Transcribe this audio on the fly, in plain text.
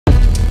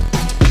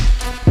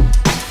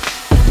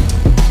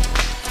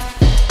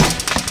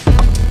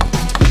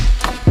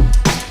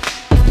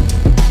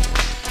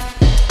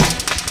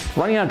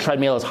Running on a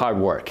treadmill is hard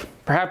work,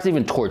 perhaps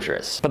even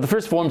torturous. But the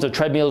first forms of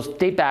treadmills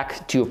date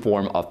back to a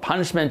form of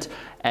punishment,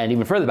 and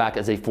even further back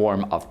as a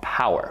form of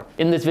power.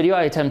 In this video,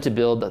 I attempt to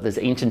build this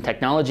ancient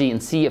technology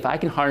and see if I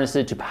can harness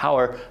it to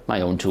power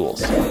my own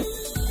tools.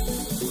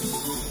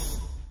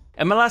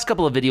 In my last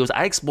couple of videos,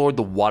 I explored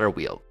the water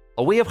wheel,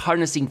 a way of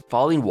harnessing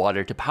falling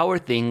water to power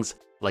things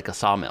like a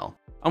sawmill.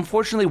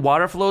 Unfortunately,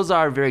 water flows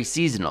are very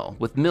seasonal,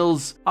 with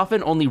mills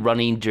often only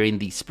running during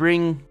the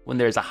spring when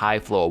there's a high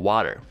flow of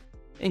water,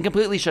 and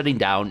completely shutting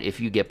down if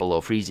you get below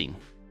freezing.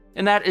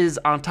 And that is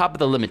on top of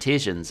the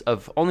limitations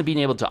of only being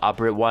able to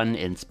operate one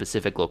in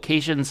specific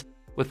locations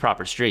with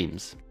proper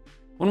streams.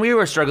 When we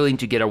were struggling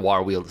to get our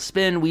water wheel to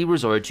spin, we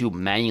resorted to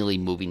manually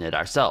moving it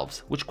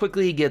ourselves, which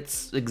quickly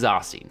gets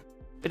exhausting.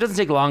 It doesn't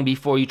take long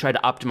before you try to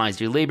optimize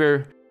your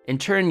labor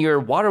and turn your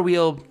water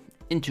wheel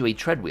into a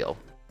treadwheel.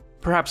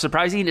 Perhaps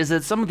surprising is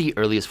that some of the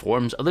earliest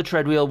forms of the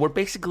treadwheel were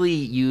basically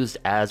used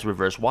as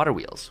reverse water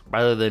wheels.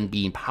 Rather than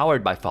being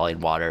powered by falling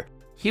water,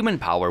 human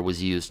power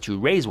was used to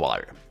raise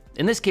water.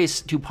 In this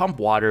case, to pump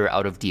water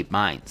out of deep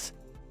mines.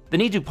 The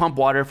need to pump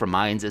water from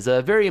mines is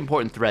a very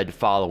important thread to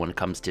follow when it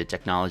comes to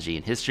technology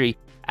and history,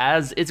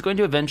 as it's going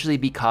to eventually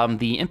become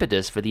the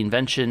impetus for the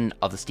invention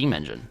of the steam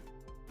engine.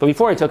 But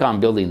before I took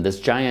on building this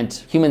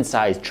giant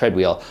human-sized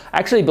treadwheel, I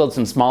actually built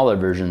some smaller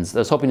versions that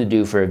I was hoping to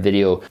do for a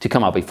video to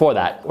come out before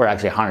that, where I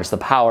actually harness the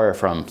power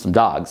from some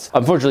dogs.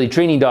 Unfortunately,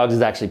 training dogs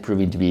is actually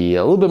proving to be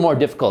a little bit more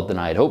difficult than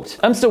I had hoped.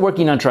 I'm still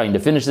working on trying to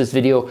finish this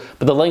video,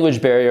 but the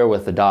language barrier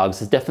with the dogs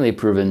has definitely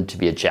proven to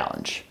be a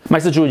challenge. My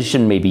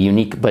situation may be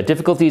unique, but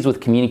difficulties with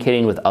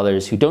communicating with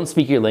others who don't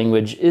speak your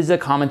language is a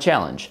common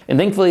challenge. And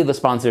thankfully, the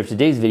sponsor of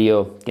today's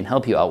video can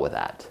help you out with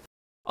that.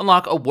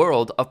 Unlock a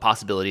world of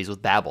possibilities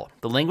with Babbel,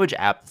 the language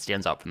app that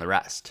stands out from the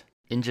rest.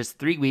 In just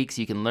 3 weeks,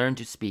 you can learn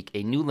to speak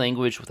a new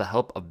language with the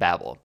help of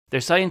Babbel.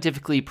 Their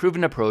scientifically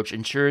proven approach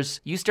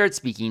ensures you start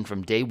speaking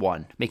from day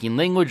one, making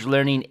language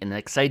learning an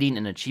exciting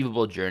and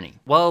achievable journey.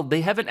 While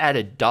they haven't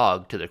added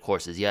dog to their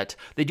courses yet,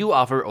 they do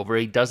offer over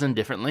a dozen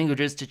different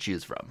languages to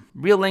choose from.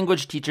 Real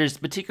language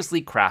teachers meticulously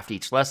craft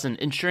each lesson,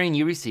 ensuring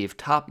you receive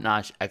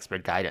top-notch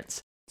expert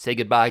guidance. Say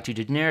goodbye to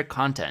generic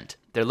content.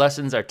 Their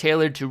lessons are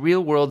tailored to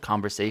real-world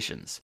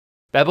conversations.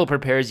 Babbel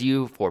prepares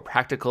you for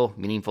practical,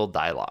 meaningful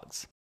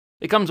dialogues.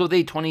 It comes with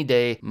a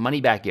 20-day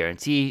money-back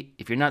guarantee.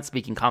 If you're not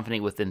speaking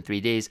confidently within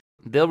 3 days,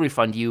 they'll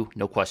refund you,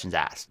 no questions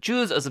asked.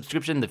 Choose a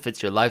subscription that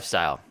fits your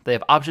lifestyle. They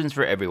have options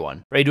for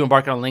everyone. Ready to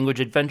embark on a language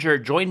adventure?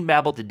 Join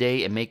Babbel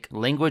today and make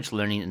language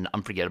learning an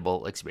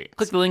unforgettable experience.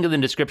 Click the link in the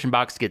description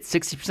box to get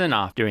 60%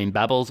 off during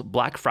Babbel's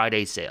Black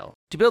Friday sale.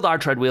 To build our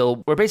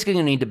treadwheel, we're basically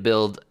going to need to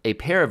build a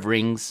pair of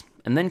rings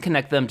and then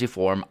connect them to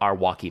form our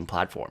walking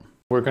platform.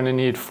 We're going to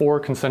need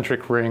 4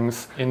 concentric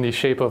rings in the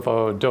shape of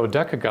a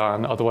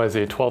dodecagon, otherwise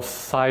a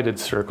 12-sided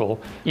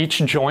circle. Each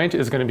joint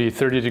is going to be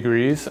 30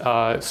 degrees,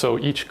 so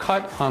each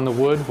cut on the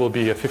wood will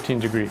be a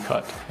 15-degree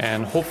cut.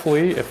 And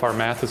hopefully, if our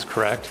math is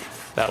correct,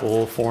 that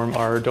will form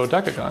our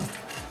dodecagon.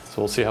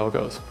 So we'll see how it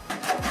goes.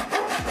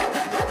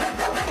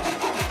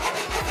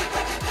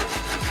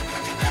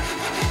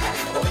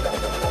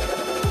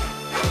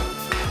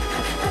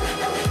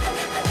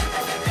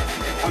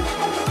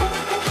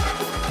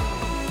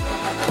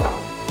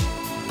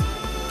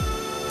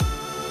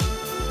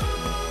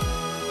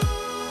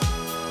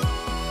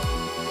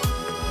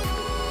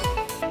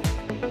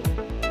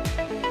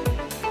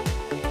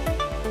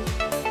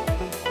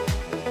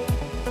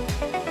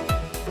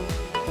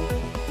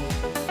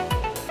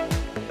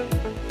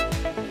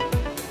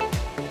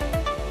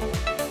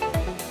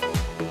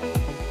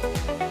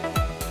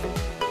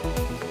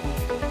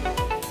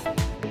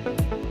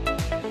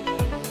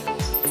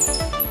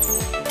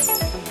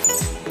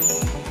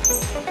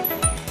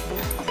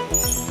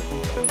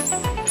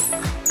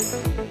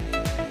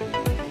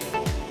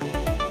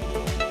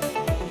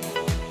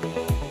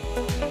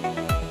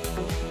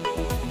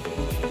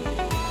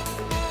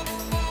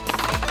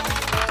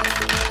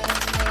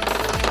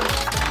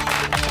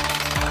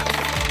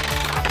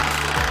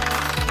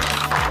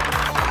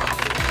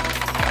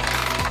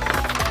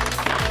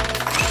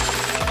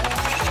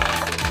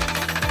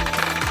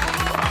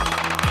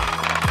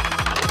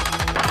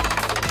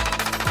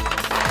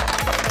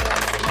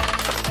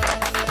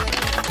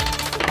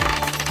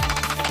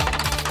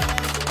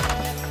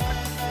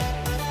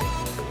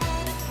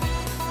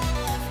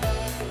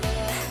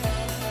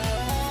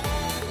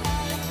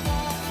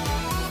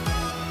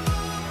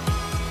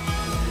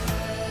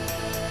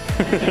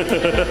 Come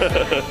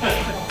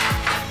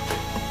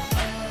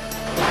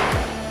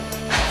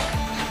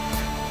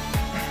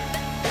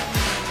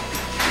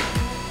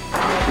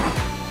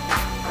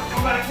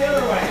back the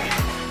other way.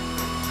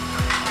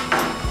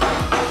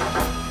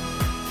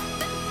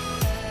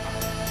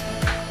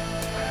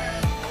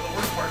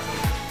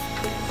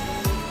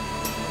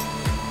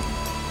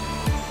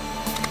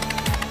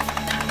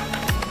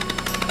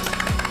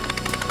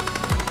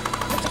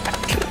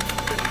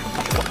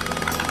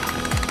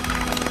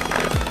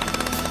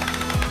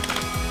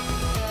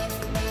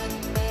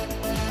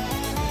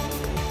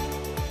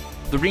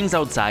 The rings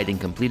outside and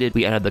completed,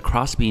 we added the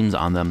cross beams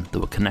on them that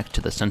will connect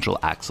to the central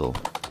axle.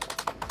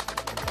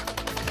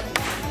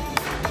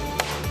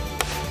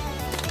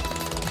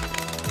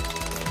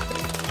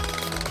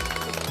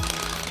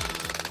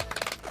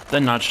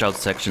 Then notched out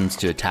sections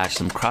to attach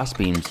some cross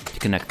beams to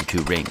connect the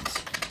two rings.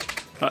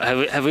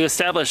 Have we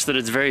established that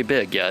it's very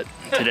big yet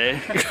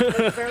today?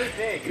 It's very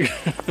big.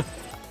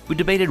 We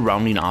debated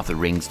rounding off the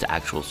rings to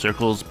actual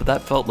circles, but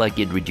that felt like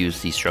it'd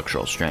reduce the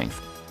structural strength.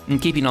 And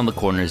keeping on the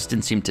corners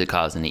didn't seem to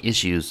cause any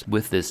issues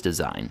with this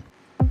design.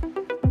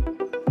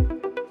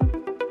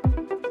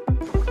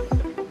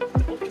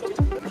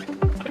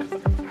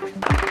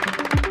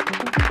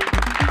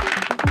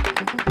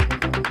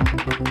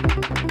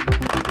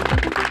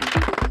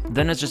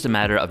 Then it's just a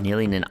matter of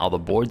nailing in all the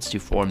boards to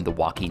form the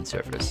walking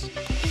surface.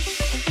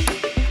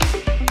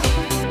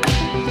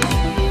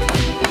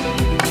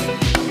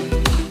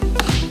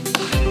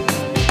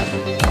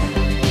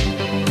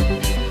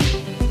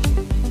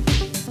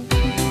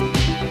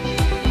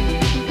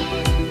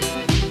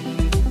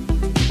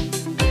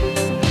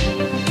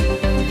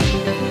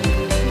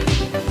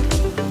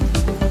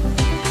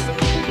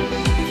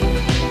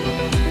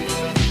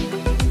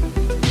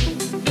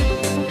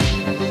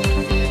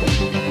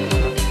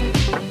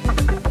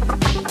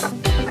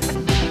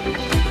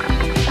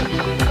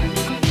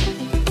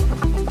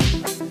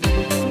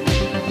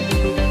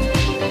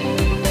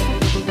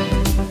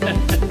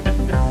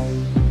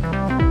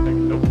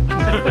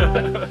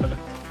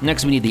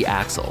 Next we need the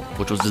axle,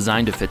 which was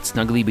designed to fit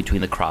snugly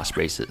between the cross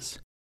braces.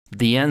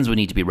 The ends would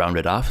need to be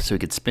rounded off so we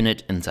could spin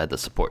it inside the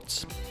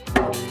supports.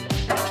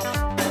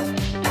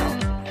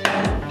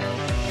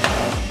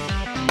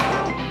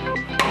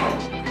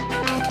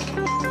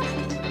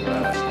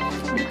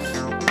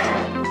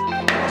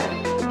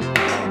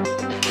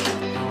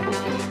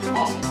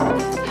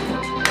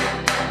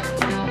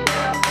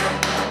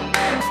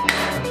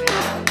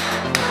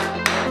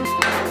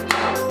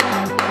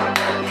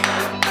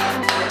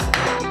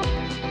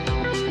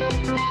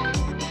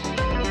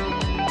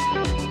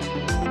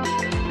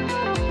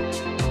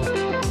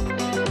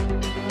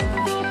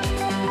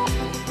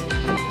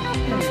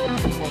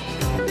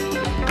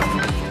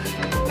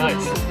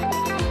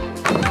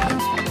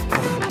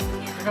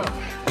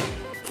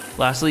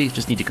 Lastly,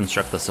 just need to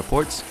construct the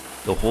supports.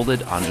 They'll hold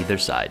it on either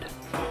side.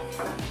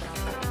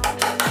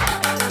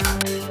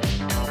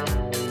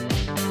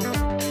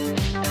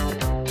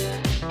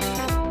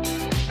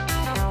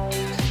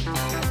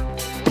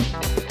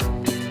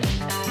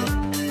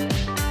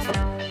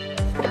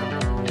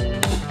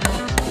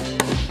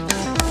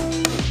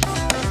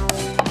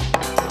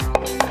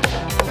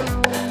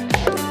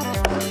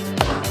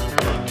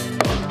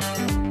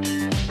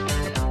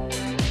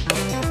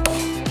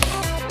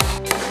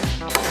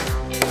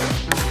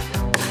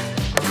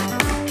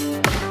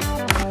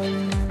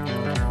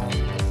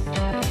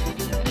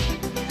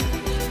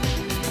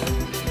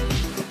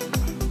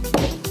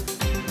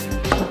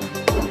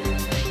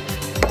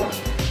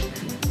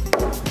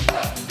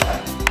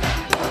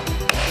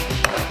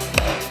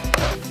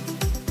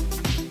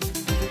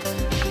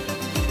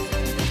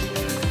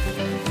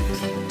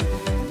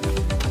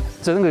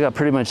 So I think we got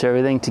pretty much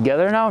everything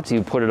together now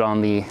to put it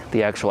on the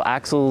actual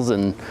axles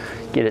and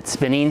get it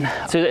spinning.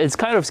 So it's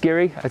kind of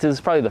scary. I think this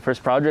is probably the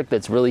first project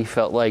that's really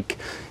felt like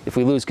if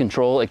we lose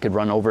control, it could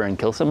run over and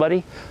kill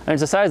somebody. And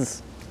it's a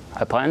size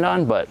I planned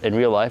on, but in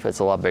real life, it's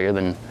a lot bigger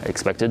than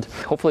expected.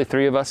 Hopefully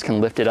 3 of us can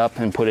lift it up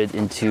and put it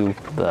into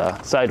the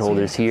side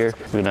holders here.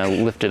 We're gonna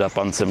lift it up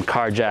on some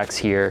car jacks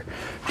here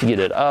to get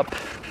it up.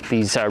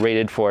 These are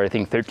rated for, I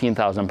think,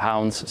 13,000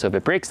 pounds. So if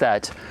it breaks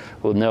that,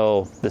 we'll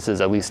know this is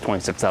at least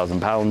 26,000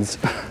 pounds.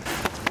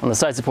 On the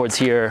side supports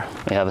here,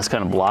 we have this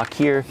kind of block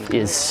here,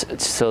 is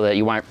so that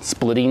you aren't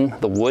splitting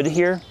the wood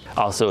here.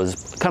 Also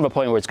is kind of a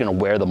point where it's gonna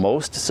wear the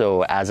most.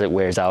 So as it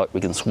wears out, we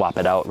can swap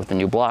it out with a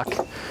new block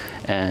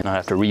and not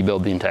have to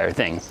rebuild the entire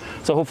thing.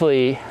 So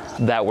hopefully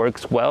that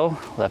works well.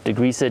 We'll have to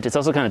grease it. It's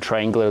also kind of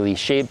triangularly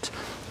shaped,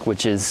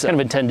 which is kind of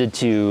intended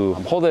to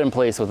hold it in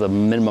place with a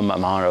minimum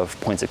amount of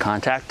points of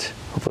contact.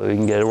 Hopefully we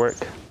can get it to work.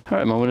 All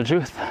right, moment of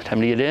truth.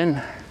 Time to get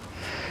in,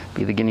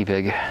 be the guinea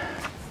pig.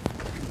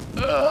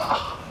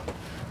 Ugh.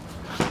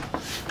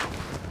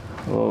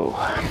 Whoa.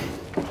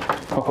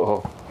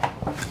 Oh.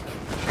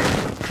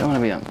 Don't want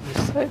to be on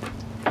this side.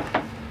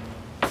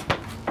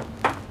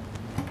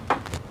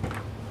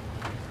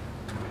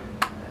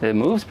 It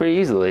moves pretty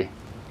easily.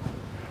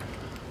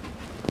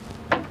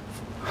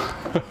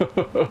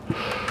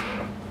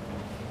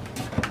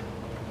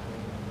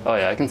 Oh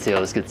yeah, I can see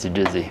how this gets you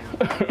dizzy.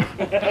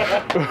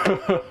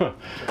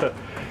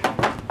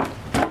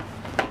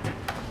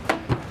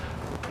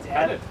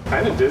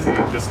 Kind of dizzy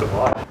just a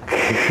lot.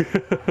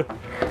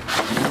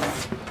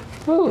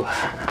 Ooh,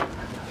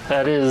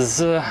 that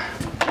is, oh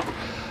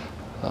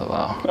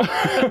wow.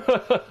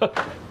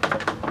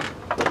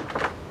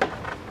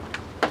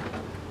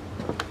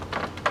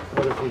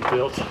 What have we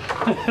built?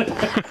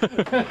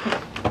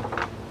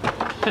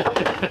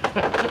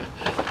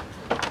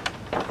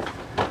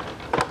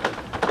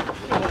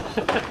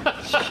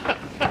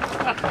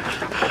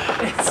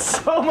 It's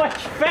so much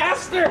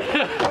faster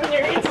when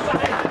you're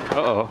inside.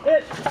 Uh-oh.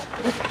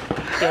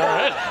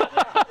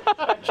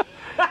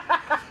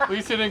 At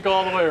least you didn't go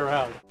all the way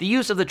around. The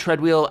use of the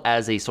treadwheel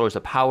as a source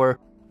of power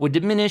would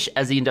diminish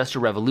as the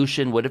Industrial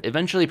Revolution would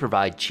eventually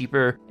provide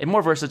cheaper and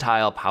more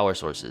versatile power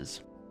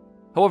sources.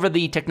 However,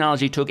 the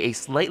technology took a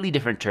slightly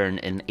different turn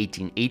in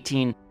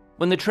 1818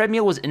 when the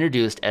treadmill was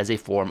introduced as a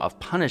form of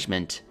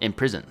punishment in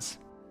prisons.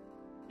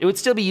 It would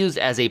still be used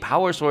as a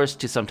power source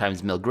to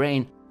sometimes mill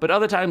grain, but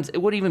other times it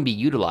wouldn't even be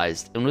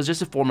utilized and was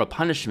just a form of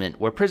punishment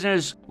where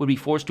prisoners would be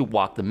forced to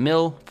walk the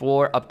mill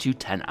for up to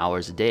 10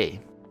 hours a day.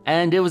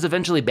 And it was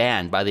eventually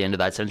banned by the end of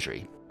that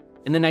century.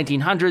 In the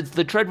 1900s,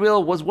 the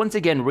treadwheel was once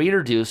again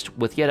reintroduced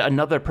with yet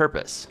another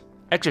purpose: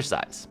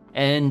 exercise,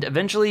 and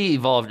eventually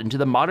evolved into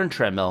the modern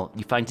treadmill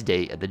you find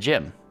today at the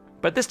gym.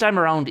 But this time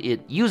around,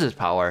 it uses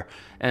power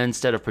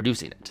instead of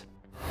producing it.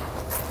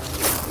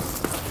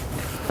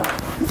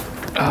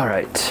 All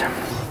right.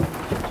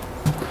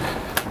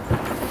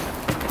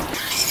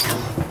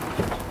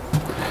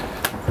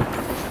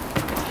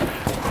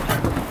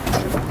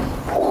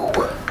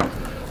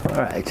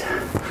 All right.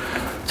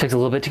 Takes a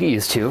little bit to get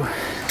used to.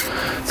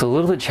 It's a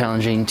little bit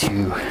challenging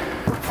to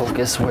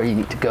focus where you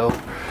need to go.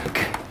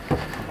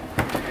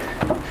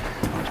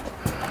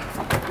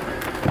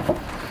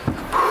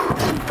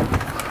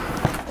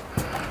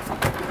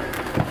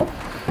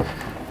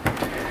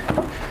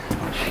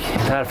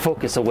 Gotta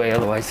focus away,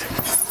 otherwise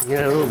you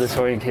get a little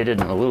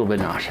disorientated and a little bit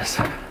nauseous.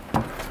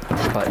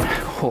 But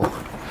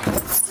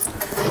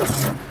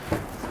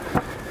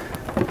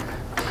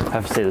I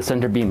have to say the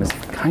center beam is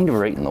kind of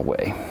right in the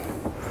way.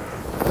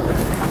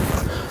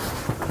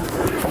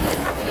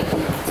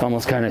 It's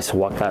almost kind of nice to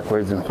walk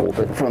backwards and hold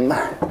it from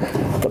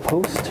the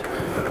post.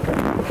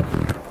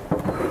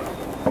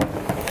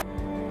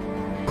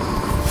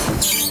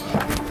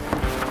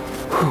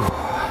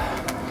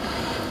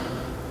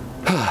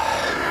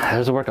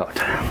 There's a workout.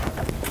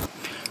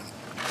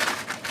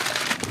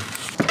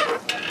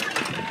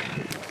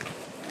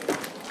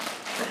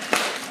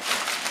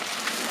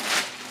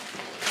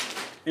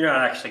 You're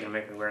not actually gonna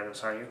make me wear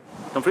this, are you?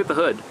 Don't forget the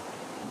hood.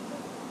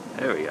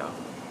 There we go.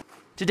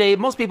 Today,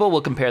 most people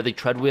will compare the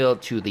treadwheel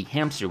to the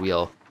hamster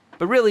wheel,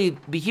 but really,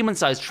 the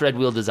human-sized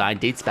treadwheel design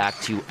dates back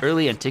to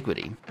early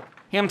antiquity.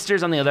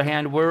 Hamsters, on the other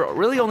hand, were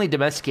really only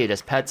domesticated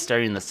as pets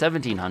starting in the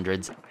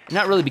 1700s, and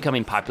not really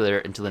becoming popular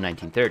until the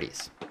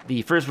 1930s.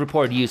 The first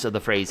reported use of the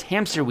phrase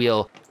hamster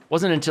wheel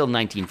wasn't until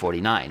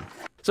 1949.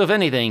 So if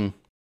anything,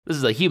 this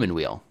is a human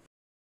wheel.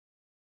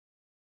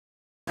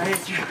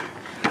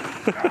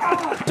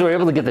 So we were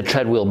able to get the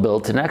treadwheel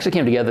built and it actually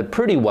came together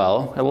pretty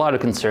well. A lot of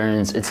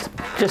concerns. It's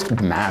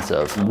just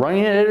massive.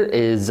 Running it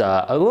is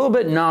a little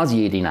bit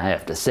nauseating, I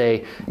have to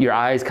say. Your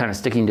eyes kind of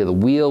sticking to the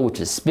wheel,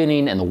 which is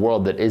spinning, and the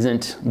world that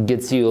isn't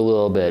gets you a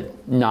little bit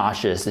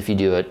nauseous if you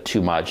do it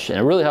too much. And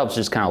it really helps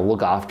just kind of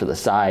look off to the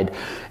side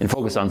and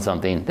focus on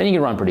something. Then you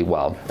can run pretty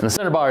well. And the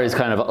center bar is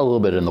kind of a little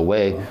bit in the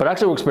way, but it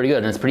actually works pretty good.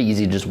 And it's pretty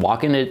easy to just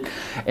walk in it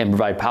and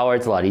provide power.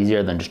 It's a lot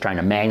easier than just trying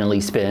to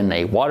manually spin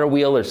a water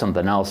wheel or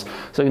something else.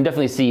 So you can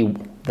definitely see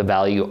the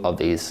value of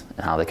these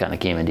and how they kind of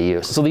came into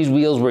use. So these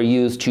wheels were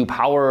used to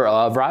power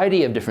a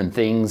variety of different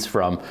things,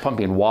 from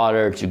pumping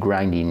water to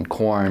grinding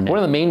corn. One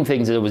of the main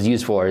things that it was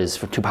used for is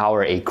to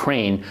power a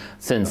crane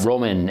since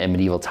Roman and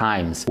medieval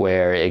times,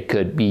 where it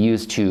could be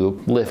used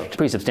to lift a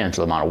pretty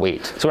substantial amount of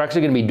weight. So we're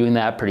actually going to be doing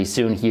that pretty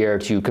soon here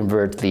to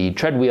convert the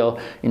treadwheel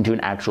into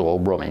an actual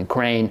Roman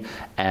crane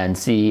and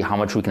see how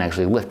much we can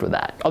actually lift with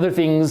that. Other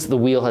things the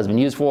wheel has been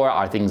used for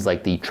are things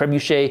like the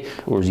trebuchet,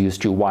 which was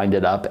used to wind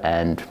it up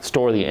and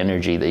store the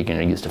energy that you're going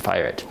to use to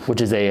fire it,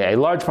 which is a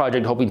large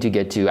project hoping to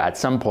get to at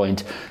some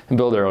point and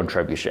build our own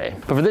trebuchet.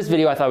 But for this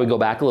video, I thought we'd go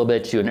back a little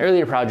bit to an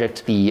earlier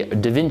project, the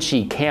Da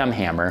Vinci cam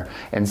hammer,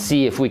 and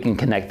see if we can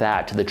connect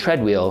that to the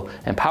treadwheel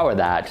and power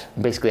that,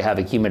 and basically have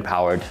a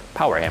human-powered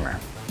power hammer.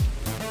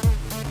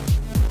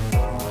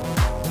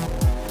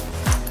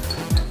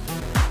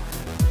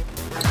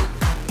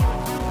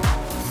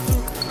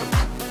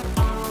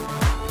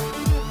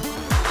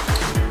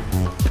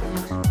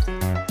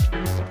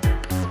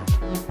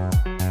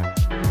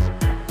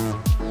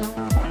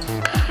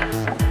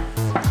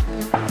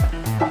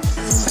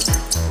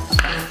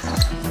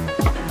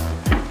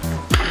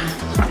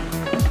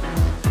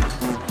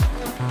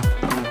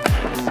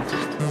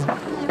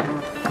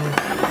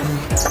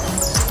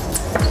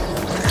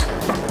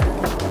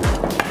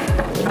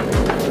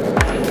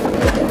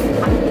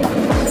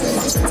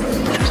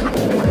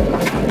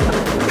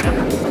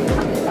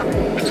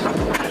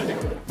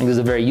 This is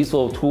a very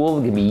useful tool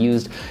that can be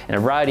used in a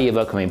variety of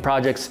upcoming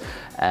projects,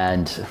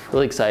 and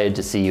really excited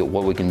to see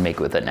what we can make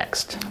with it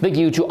next. Thank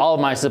you to all of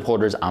my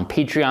supporters on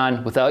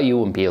Patreon. Without you, I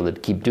wouldn't be able to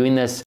keep doing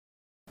this.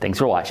 Thanks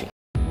for watching.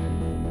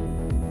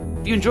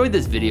 If you enjoyed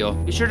this video,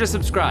 be sure to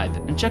subscribe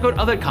and check out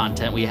other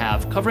content we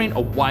have covering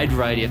a wide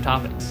variety of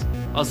topics.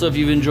 Also, if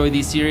you've enjoyed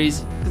these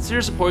series,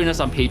 consider supporting us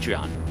on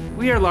Patreon.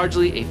 We are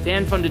largely a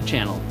fan-funded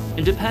channel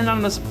and depend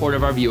on the support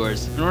of our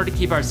viewers in order to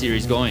keep our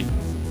series going.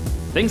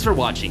 Thanks for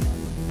watching.